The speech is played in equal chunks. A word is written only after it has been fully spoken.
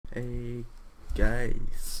Hey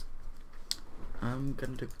guys, I'm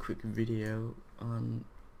gonna do a quick video on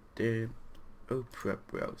the Opera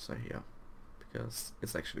browser here because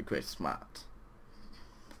it's actually quite smart.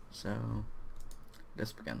 So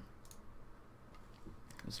let's begin.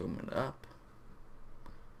 Zoom it up.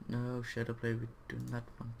 No shadow play, we do not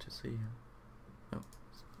want to see. Oh,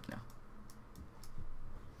 no.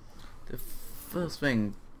 The first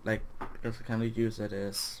thing, because I kind of use it,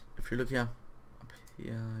 is if you look here,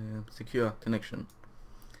 secure connection.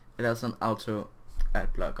 It has an auto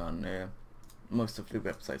ad block on most of the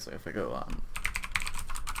websites. So if I go on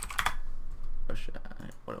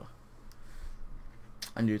whatever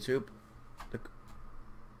on YouTube, look,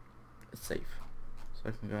 it's safe. So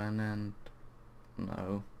I can go in and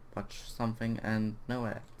watch something and no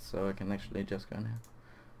ads. So I can actually just go in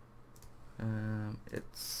here.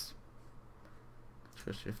 It's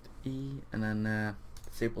Shift E and then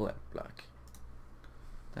disable ad block.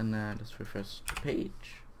 Then let's refresh the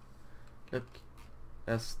page. Look,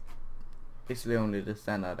 that's basically only the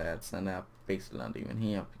standard ads, and they're basically not even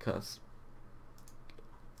here because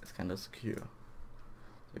it's kind of secure.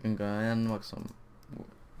 So you can go in, watch some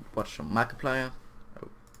Markiplier. Oh,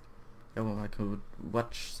 yeah, well, I could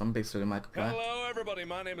watch some basically Markiplier. Hello, everybody.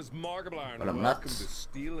 My name is Markiplier, But and I'm welcome not. to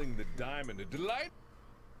Stealing the Diamond. A delight.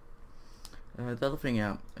 The other thing,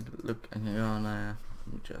 I can go on. Let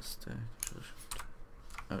me just.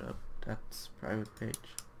 No, that's private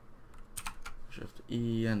page. Shift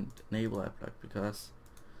E and enable ad block because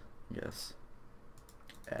yes,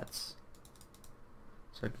 ads.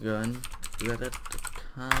 So I can go in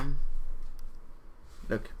reddit.com.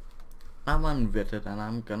 Look, I'm on Reddit and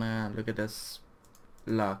I'm gonna look at this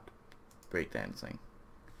log breakdancing.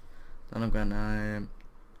 Then I'm gonna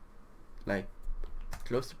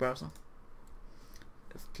close the browser.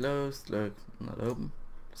 It's closed. Look, not open.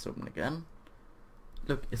 Let's open again.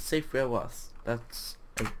 Look, it's safe where it was. That's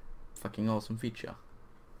a fucking awesome feature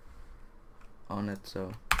on it.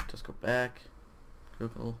 So just go back,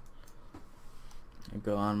 Google, and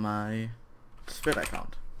go on my Twitter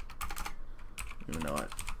account. Even though I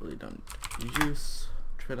really don't use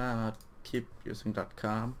Twitter, and I keep using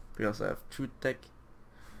 .com because I have TweetDeck.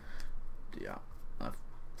 Yeah, I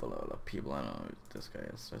follow a lot of people. I know who this guy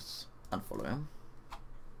is. Just unfollow him.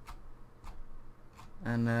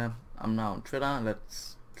 And I'm now on Twitter.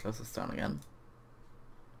 Let's close this down again.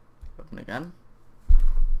 Open again.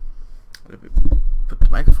 Let me put the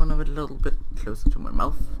microphone a little bit closer to my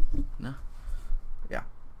mouth. No? Yeah.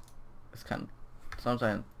 It's kind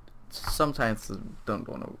of sometimes I don't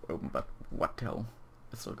want to open, but what the hell?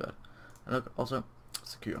 It's so good. And look, also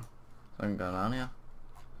secure. So I can go down here.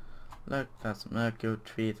 Look, that's a good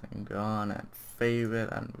tweet. I can go on and favorite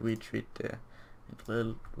and retweet there. It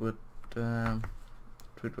will would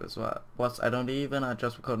tweet was I don't even. I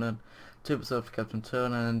just recorded 2 episodes of Captain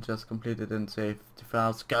Turner and just completed and saved the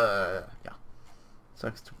files. Yeah,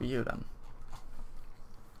 sucks to be you then.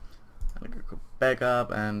 And I can go back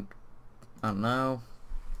up and I don't know.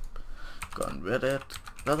 Go on Reddit.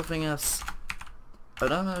 The other thing is, I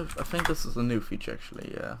don't know. I think this is a new feature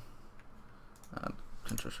actually. Yeah. And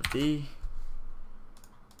Ctrl+D,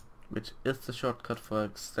 which is the shortcut for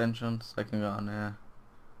extensions. I can go on there.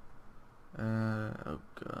 Oh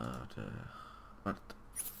god, what?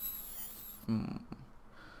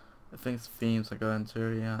 I think it's themes. I go into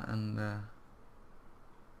here and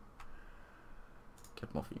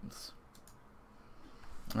get more themes.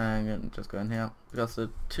 I'm gonna just go in here because the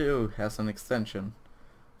 2 has an extension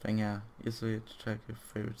thing here. Easily to check your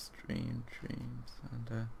favorite streams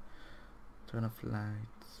and turn off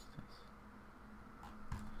lights.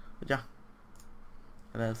 But yeah,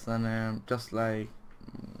 that's just like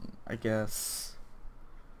I guess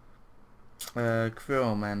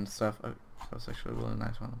Chrome and stuff. Oh, that's actually a really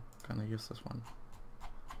nice one. I'm gonna use this one.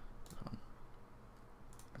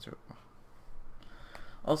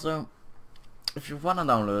 Also, if you wanna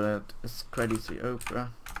download it, it's quite easy.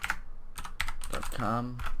 Opera.com.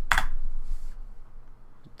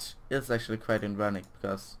 It is actually quite ironic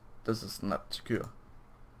because this is not secure,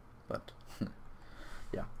 but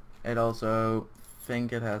yeah. It also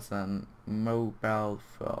think it has a mobile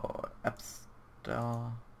for App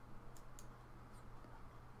Store.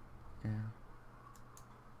 Yeah,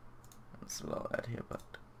 it's a little ad here, but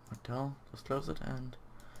what the hell? Just close it and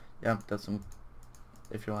yeah, that's some.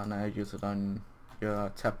 If you wanna use it on your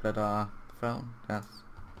tablet or phone, that's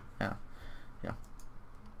yeah.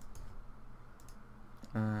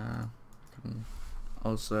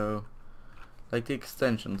 Also, like the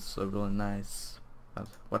extensions are really nice, but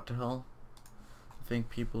what the hell? I think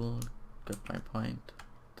people get my point.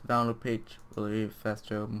 The download page will be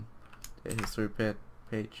faster open. The history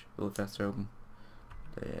page really fast to open.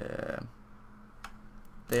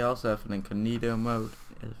 They also have an incognito mode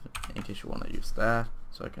in case you want to use that.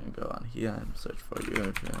 So I can go on here and search for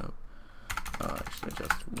YouTube. Actually,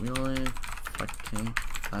 just really fucking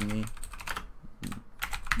funny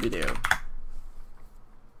video.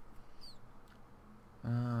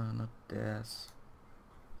 Not this.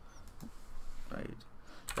 Right.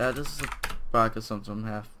 Yeah, this is a bug or something.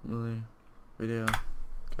 Have really video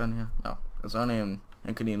gone here? No, it's only in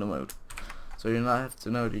incognito mode. So you not have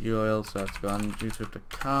to know the URL, so you have to go on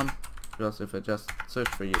youtube.com, because if I just search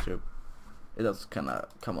for YouTube, it doesn't kinda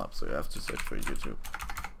come up, so you have to search for youtube.com.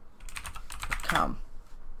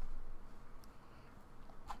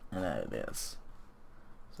 And there it is.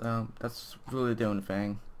 So that's really the only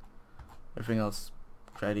thing. Everything else,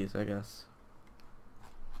 try these, I guess.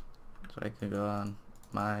 So I can go on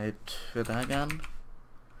my Twitter again,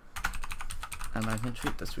 and I can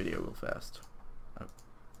tweet this video real fast.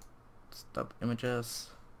 Stop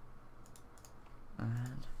images,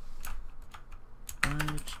 and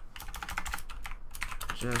I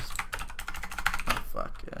just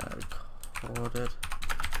recorded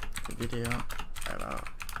the video about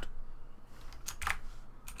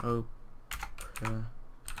Oprah.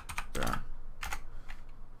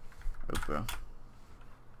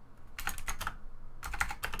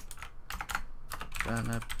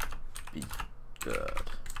 Gonna be good.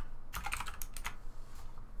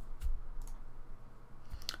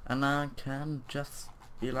 And I can just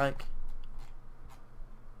be like,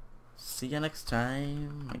 see you next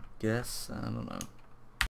time, I guess. I don't know.